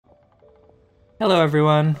Hello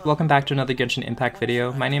everyone, welcome back to another Genshin Impact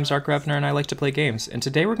video. My name's ArcRevner and I like to play games, and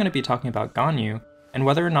today we're going to be talking about Ganyu, and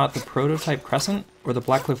whether or not the Prototype Crescent or the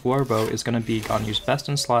Blackcliff Warbow is going to be Ganyu's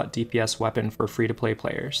best-in-slot DPS weapon for free-to-play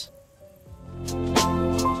players.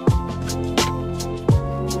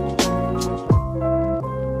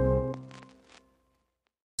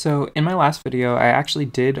 So in my last video, I actually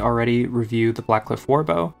did already review the Blackcliff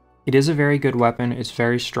Warbow. It is a very good weapon, it's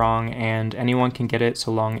very strong, and anyone can get it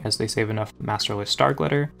so long as they save enough Masterless Star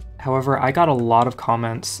Glitter. However, I got a lot of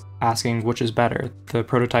comments asking which is better, the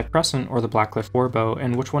Prototype Crescent or the Blackcliff Warbow,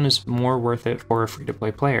 and which one is more worth it for a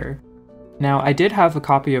free-to-play player. Now, I did have a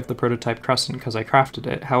copy of the Prototype Crescent because I crafted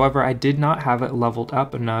it, however I did not have it leveled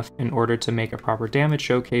up enough in order to make a proper damage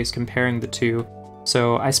showcase comparing the two,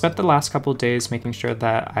 so I spent the last couple days making sure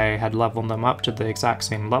that I had leveled them up to the exact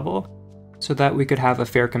same level, so that we could have a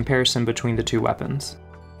fair comparison between the two weapons.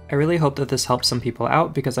 I really hope that this helps some people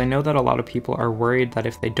out because I know that a lot of people are worried that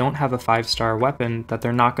if they don't have a 5-star weapon that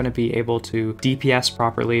they're not going to be able to DPS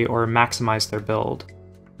properly or maximize their build.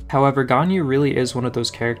 However, Ganyu really is one of those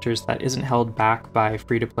characters that isn't held back by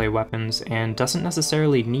free-to-play weapons and doesn't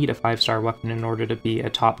necessarily need a 5-star weapon in order to be a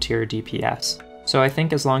top-tier DPS. So I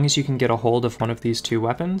think as long as you can get a hold of one of these two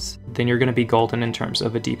weapons, then you're going to be golden in terms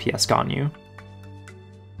of a DPS Ganyu.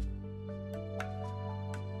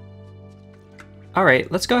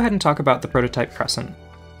 Alright, let's go ahead and talk about the Prototype Crescent.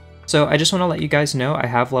 So I just want to let you guys know I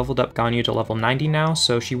have leveled up Ganyu to level 90 now,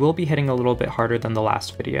 so she will be hitting a little bit harder than the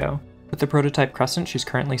last video. With the Prototype Crescent, she's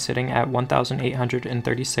currently sitting at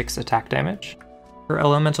 1,836 attack damage. Her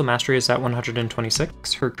elemental mastery is at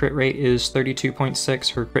 126, her crit rate is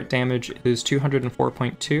 32.6, her crit damage is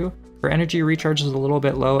 204.2, her energy recharge is a little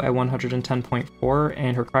bit low at 110.4,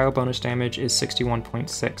 and her cryo bonus damage is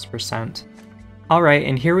 61.6%. Alright,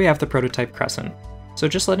 and here we have the Prototype Crescent. So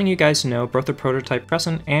just letting you guys know, both the Prototype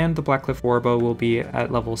Crescent and the Blackcliff Warbow will be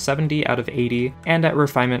at level 70 out of 80, and at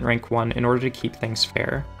refinement rank 1 in order to keep things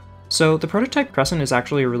fair. So the Prototype Crescent is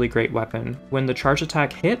actually a really great weapon. When the charge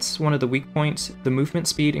attack hits one of the weak points, the movement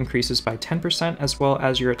speed increases by 10% as well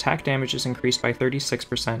as your attack damage is increased by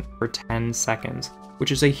 36% for 10 seconds,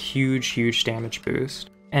 which is a huge damage boost.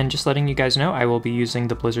 And just letting you guys know, I will be using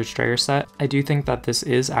the Blizzard Strayer set. I do think that this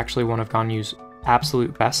is actually one of Ganyu's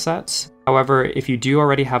absolute best sets. However, if you do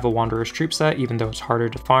already have a Wanderer's Troop set, even though it's harder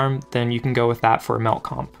to farm, then you can go with that for a melt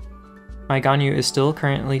comp. My Ganyu is still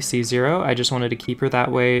currently C0, I just wanted to keep her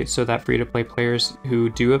that way so that free-to-play players who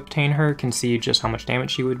do obtain her can see just how much damage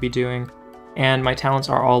she would be doing, and my talents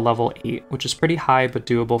are all level 8, which is pretty high but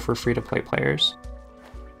doable for free-to-play players.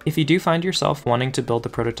 If you do find yourself wanting to build the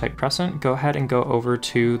Prototype Crescent, go ahead and go over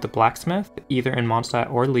to the blacksmith, either in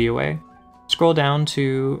Mondstadt or Liyue. Scroll down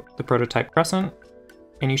to the Prototype Crescent,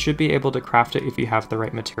 and you should be able to craft it if you have the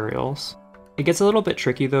right materials. It gets a little bit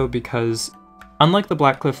tricky though because unlike the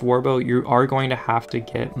Blackcliff Warbow, you are going to have to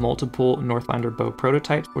get multiple Norhtlander Bow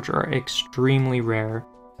prototypes, which are extremely rare.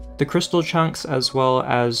 The crystal chunks as well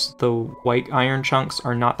as the white iron chunks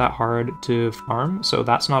are not that hard to farm, so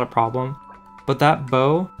that's not a problem. But that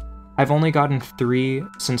bow, I've only gotten 3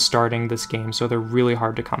 since starting this game, so they're really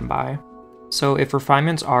hard to come by. So if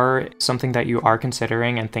refinements are something that you are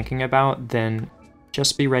considering and thinking about, then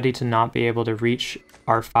just be ready to not be able to reach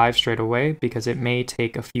R5 straight away because it may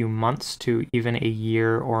take a few months to even a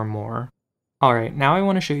year or more. Alright, now I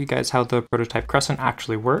want to show you guys how the Prototype Crescent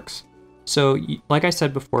actually works. So like I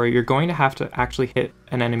said before, you're going to have to actually hit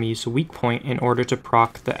an enemy's weak point in order to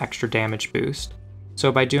proc the extra damage boost.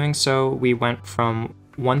 So by doing so, we went from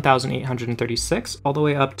 1,836 all the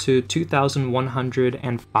way up to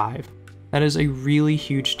 2,105. That is a really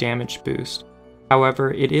huge damage boost.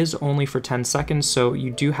 However, it is only for 10 seconds, so you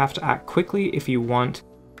do have to act quickly if you want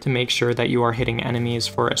to make sure that you are hitting enemies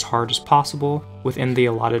for as hard as possible within the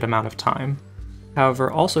allotted amount of time. However,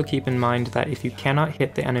 also keep in mind that if you cannot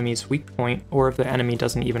hit the enemy's weak point, or if the enemy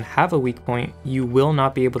doesn't even have a weak point, you will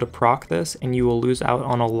not be able to proc this and you will lose out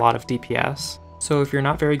on a lot of DPS. So if you're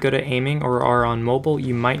not very good at aiming or are on mobile,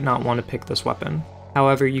 you might not want to pick this weapon.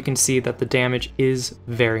 However, you can see that the damage is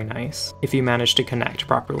very nice if you manage to connect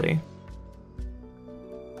properly.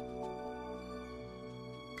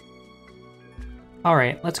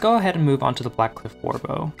 Alright, let's go ahead and move on to the Blackcliff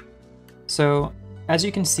Warbow. So, as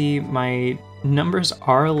you can see, my numbers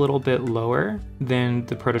are a little bit lower than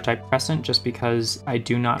the Prototype Crescent just because I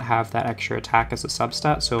do not have that extra attack as a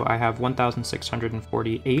substat, so I have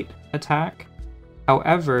 1,648 attack.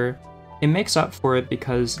 However, it makes up for it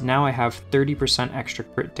because now I have 30% extra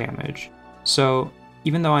crit damage. So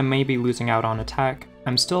even though I may be losing out on attack,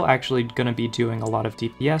 I'm still actually going to be doing a lot of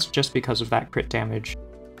DPS just because of that crit damage.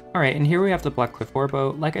 Alright, and here we have the Blackcliff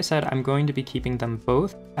Warbow. Like I said, I'm going to be keeping them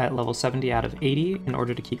both at level 70 out of 80 in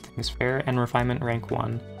order to keep things fair, and refinement rank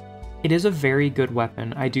 1. It is a very good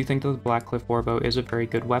weapon. I do think that the Blackcliff Warbow is a very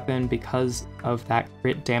good weapon because of that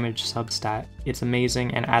crit damage substat. It's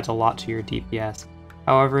amazing and adds a lot to your DPS.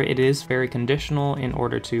 However, it is very conditional in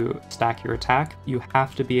order to stack your attack. You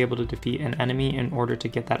have to be able to defeat an enemy in order to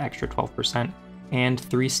get that extra 12%, and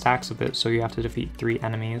 3 stacks of it, so you have to defeat 3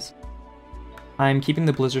 enemies. I'm keeping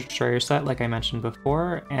the Blizzard Destroyer set like I mentioned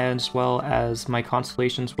before, as well as my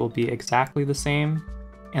constellations will be exactly the same,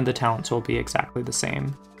 and the talents will be exactly the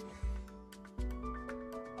same.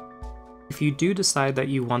 If you do decide that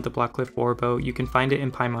you want the Blackcliff Warbow, you can find it in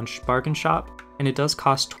Paimon's bargain shop, and it does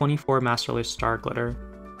cost 24 Masterless Star Glitter.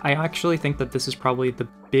 I actually think that this is probably the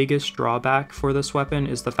biggest drawback for this weapon,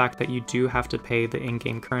 is the fact that you do have to pay the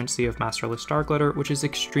in-game currency of Masterless Star Glitter, which is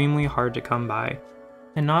extremely hard to come by.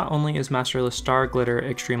 And not only is Masterless Star Glitter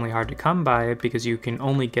extremely hard to come by because you can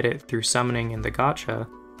only get it through summoning in the gacha,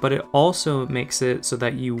 but it also makes it so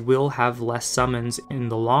that you will have less summons in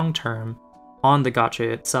the long term on the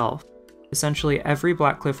gacha itself. Essentially, every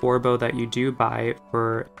Blackcliff Warbow that you do buy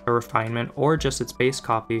for a refinement or just its base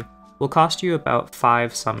copy will cost you about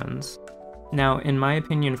 5 summons. Now, in my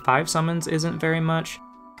opinion, 5 summons isn't very much,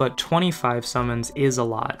 but 25 summons is a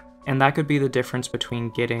lot. And that could be the difference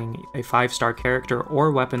between getting a 5-star character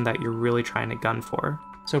or weapon that you're really trying to gun for.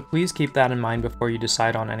 So please keep that in mind before you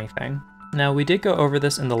decide on anything. Now, we did go over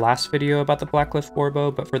this in the last video about the Blackcliff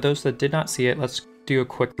Warbow, but for those that did not see it, let's do a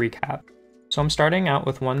quick recap. So I'm starting out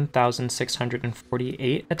with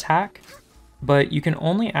 1,648 attack, but you can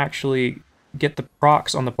only actually get the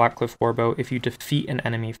procs on the Blackcliff Warbow if you defeat an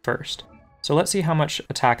enemy first. So let's see how much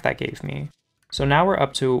attack that gave me. So now we're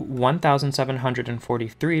up to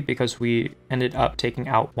 1,743 because we ended up taking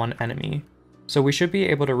out 1 enemy. So we should be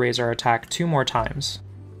able to raise our attack 2 more times.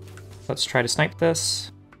 Let's try to snipe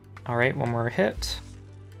this. Alright, 1 more hit.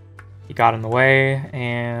 He got in the way,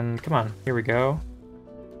 and come on, here we go.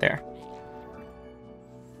 There.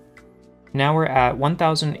 Now we're at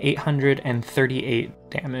 1,838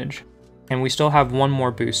 damage, and we still have 1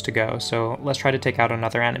 more boost to go, so let's try to take out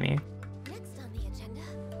another enemy.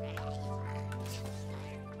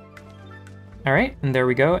 Alright, and there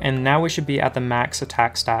we go, and now we should be at the max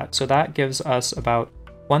attack stat, so that gives us about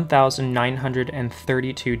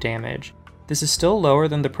 1,932 damage. This is still lower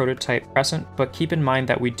than the Prototype Crescent, but keep in mind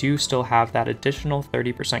that we do still have that additional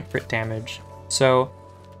 30% crit damage, so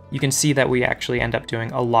you can see that we actually end up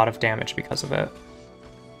doing a lot of damage because of it.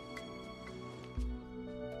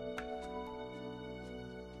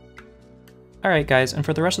 Alright guys, and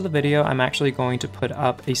for the rest of the video, I'm actually going to put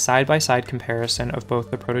up a side-by-side comparison of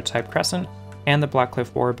both the Prototype Crescent and the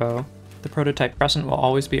Blackcliff Warbow. The Prototype Crescent will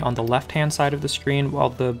always be on the left-hand side of the screen, while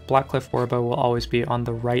the Blackcliff Warbow will always be on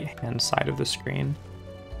the right-hand side of the screen.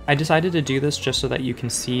 I decided to do this just so that you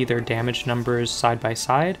can see their damage numbers side by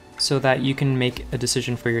side, so that you can make a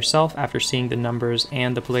decision for yourself after seeing the numbers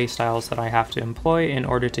and the playstyles that I have to employ in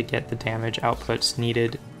order to get the damage outputs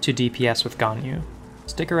needed to DPS with Ganyu.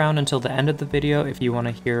 Stick around until the end of the video if you want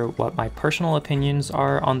to hear what my personal opinions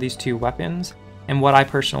are on these 2 weapons, and what I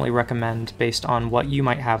personally recommend based on what you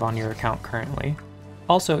might have on your account currently.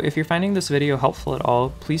 Also, if you're finding this video helpful at all,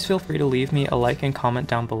 please feel free to leave me a like and comment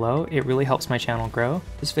down below. It really helps my channel grow.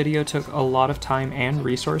 This video took a lot of time and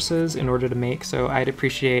resources in order to make, so I'd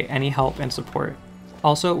appreciate any help and support.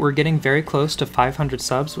 Also, we're getting very close to 500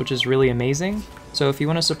 subs, which is really amazing. So if you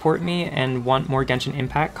want to support me and want more Genshin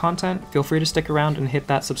Impact content, feel free to stick around and hit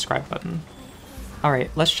that subscribe button.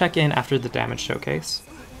 Alright, let's check in after the damage showcase.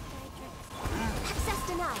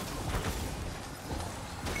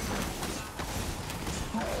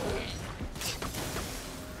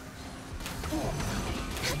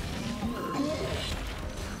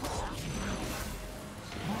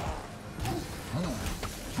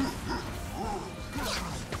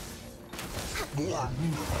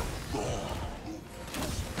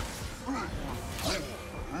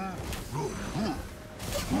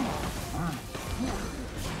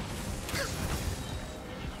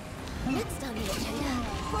 Next on the agenda,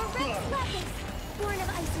 Vorbeck's Lapis, born of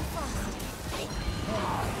ice and frost.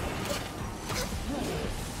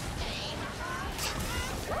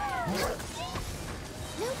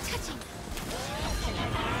 No touching.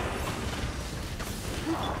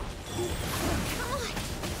 Come on,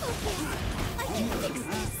 focus. I can fix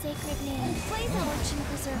this. Sacred name, blaze origin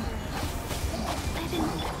preserver. I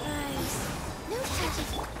didn't rise. No touching.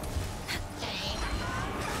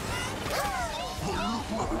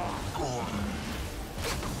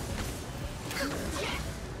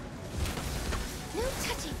 No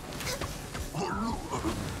touching.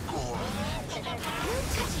 No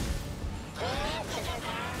touching.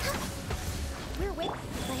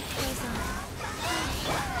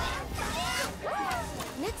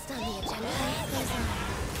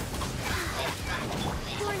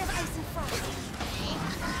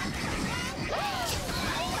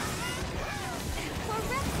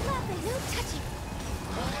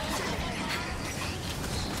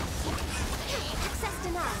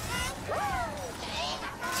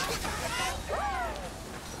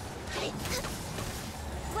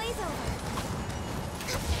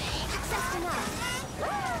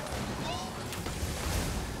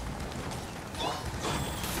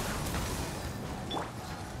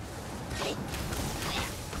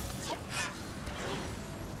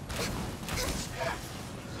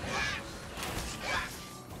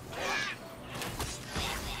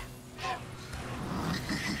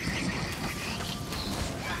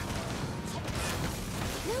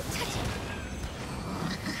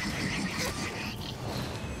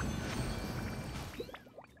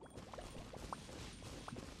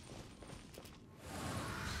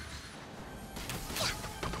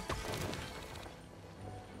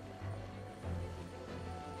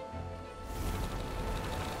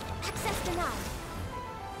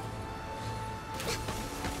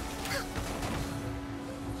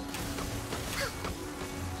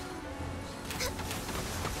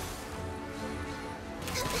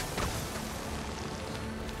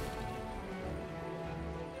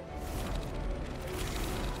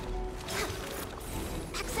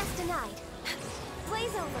 denied.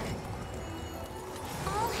 Blaze over.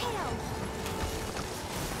 All hail.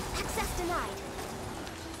 Access denied.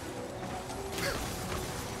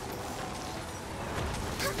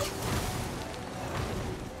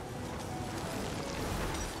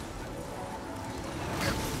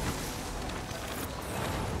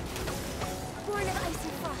 Born of ice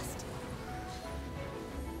and frost.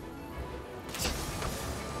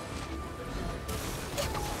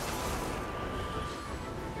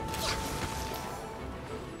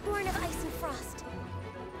 Born of ice and frost.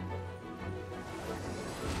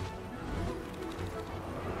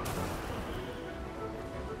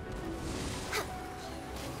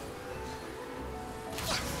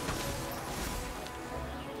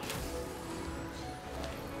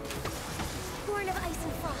 Born of ice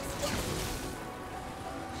and frost.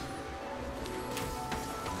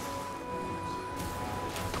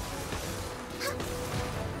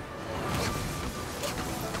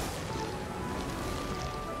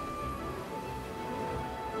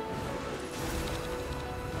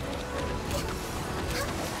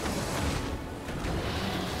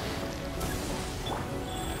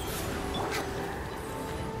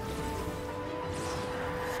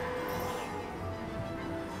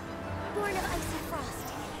 Born of ice and frost.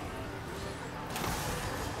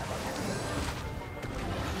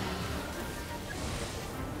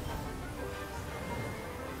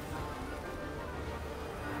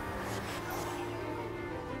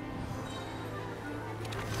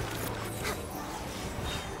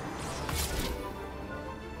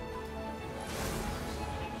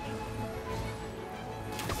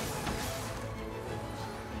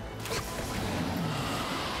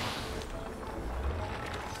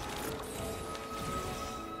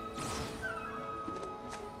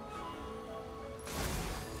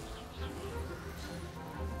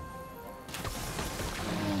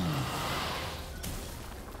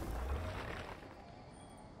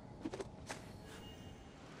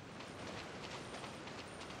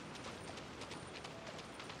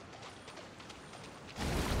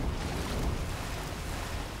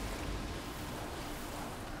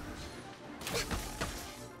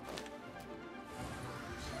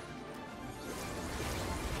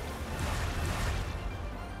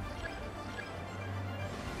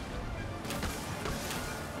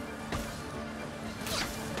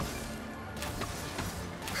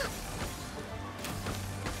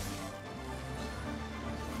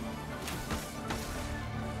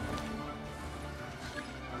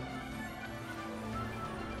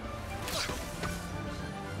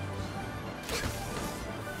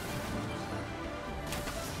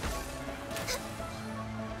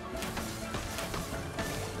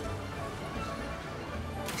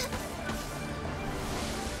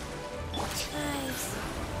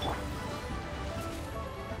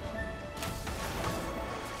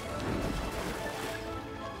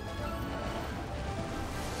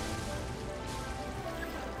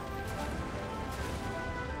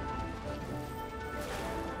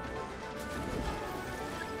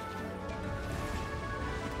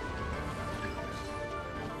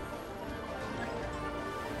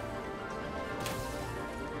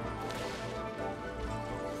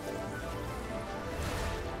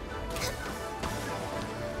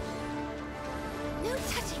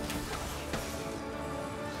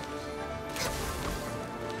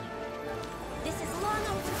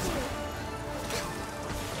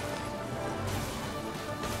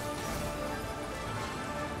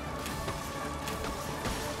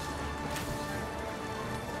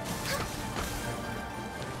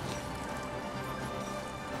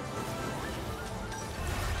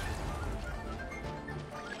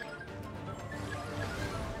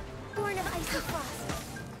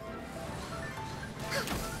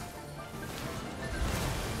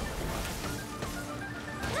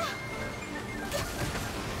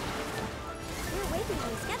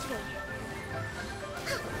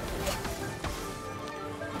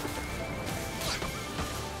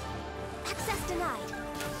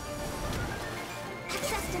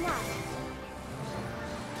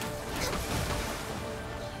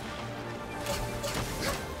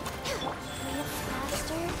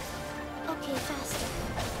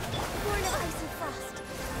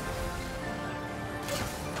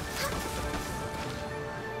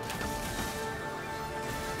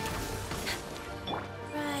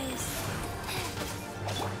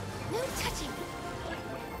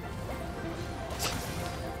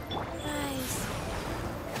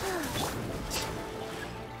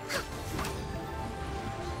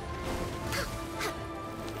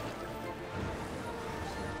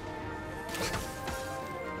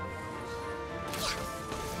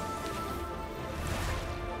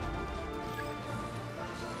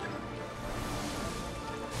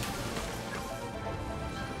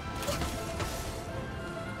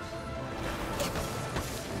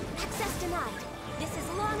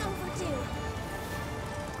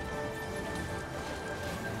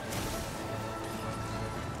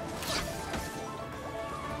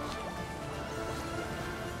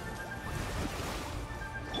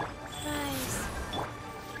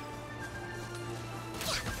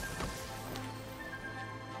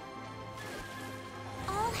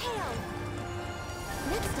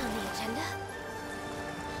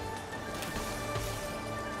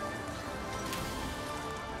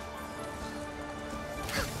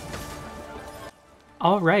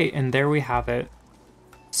 Alright, and there we have it.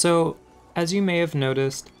 So, as you may have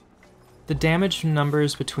noticed, the damage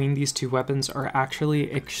numbers between these two weapons are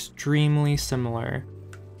actually extremely similar,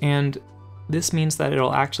 and this means that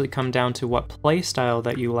it'll actually come down to what playstyle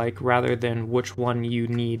that you like rather than which one you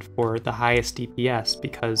need for the highest DPS,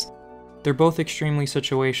 because they're both extremely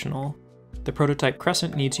situational. The Prototype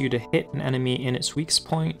Crescent needs you to hit an enemy in its weak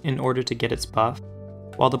point in order to get its buff,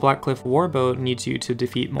 while the Blackcliff Warbow needs you to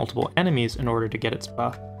defeat multiple enemies in order to get its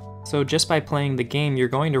buff. So just by playing the game, you're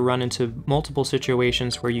going to run into multiple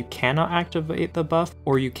situations where you cannot activate the buff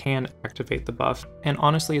or you can activate the buff, and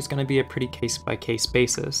honestly it's going to be a pretty case-by-case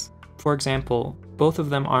basis. For example, both of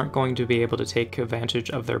them aren't going to be able to take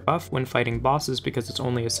advantage of their buff when fighting bosses because it's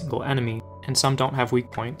only a single enemy, and some don't have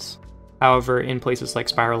weak points. However, in places like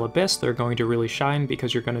Spiral Abyss, they're going to really shine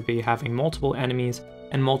because you're going to be having multiple enemies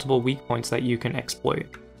and multiple weak points that you can exploit.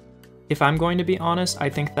 If I'm going to be honest, I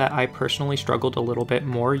think that I personally struggled a little bit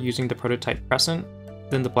more using the Prototype Crescent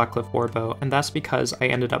than the Blackcliff Warbow, and that's because I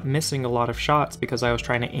ended up missing a lot of shots because I was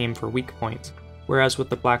trying to aim for weak points. Whereas with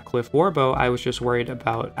the Blackcliff Warbow, I was just worried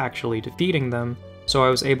about actually defeating them, so I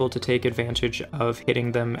was able to take advantage of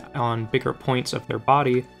hitting them on bigger points of their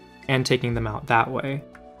body and taking them out that way.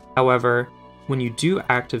 However, when you do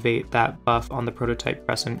activate that buff on the Prototype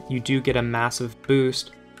Crescent, you do get a massive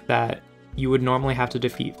boost that you would normally have to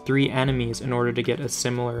defeat 3 enemies in order to get a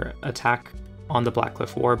similar attack on the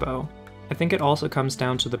Blackcliff Warbow. I think it also comes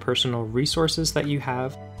down to the personal resources that you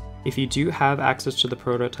have. If you do have access to the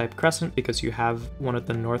Prototype Crescent because you have one of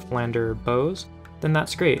the Norhtlander Bows, then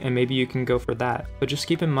that's great, and maybe you can go for that. But just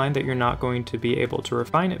keep in mind that you're not going to be able to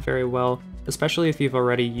refine it very well, especially if you've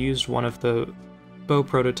already used one of the bow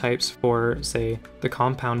prototypes for, say, the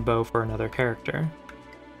compound bow for another character.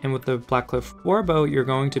 And with the Blackcliff Warbow, you're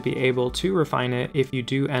going to be able to refine it if you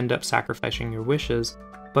do end up sacrificing your wishes,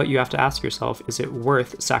 but you have to ask yourself, is it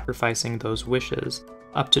worth sacrificing those wishes?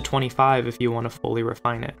 Up to 25 if you want to fully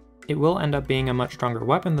refine it. It will end up being a much stronger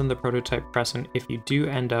weapon than the Prototype Crescent if you do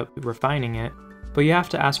end up refining it, but you have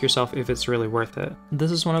to ask yourself if it's really worth it.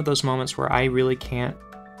 This is one of those moments where I really can't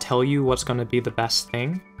tell you what's going to be the best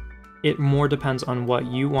thing. It more depends on what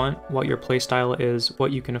you want, what your playstyle is,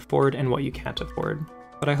 what you can afford, and what you can't afford.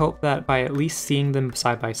 But I hope that by at least seeing them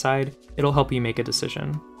side by side, it'll help you make a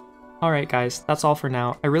decision. Alright guys, that's all for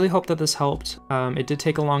now. I really hope that this helped. It did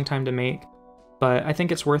take a long time to make, but I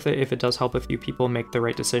think it's worth it if it does help a few people make the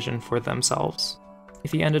right decision for themselves.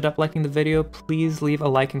 If you ended up liking the video, please leave a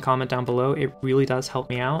like and comment down below. It really does help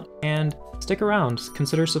me out, and stick around,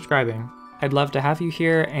 consider subscribing. I'd love to have you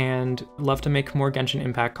here and love to make more Genshin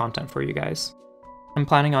Impact content for you guys. I'm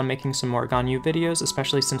planning on making some more Ganyu videos,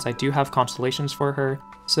 especially since I do have constellations for her,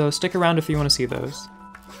 so stick around if you want to see those.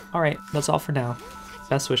 Alright, that's all for now.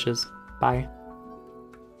 Best wishes. Bye.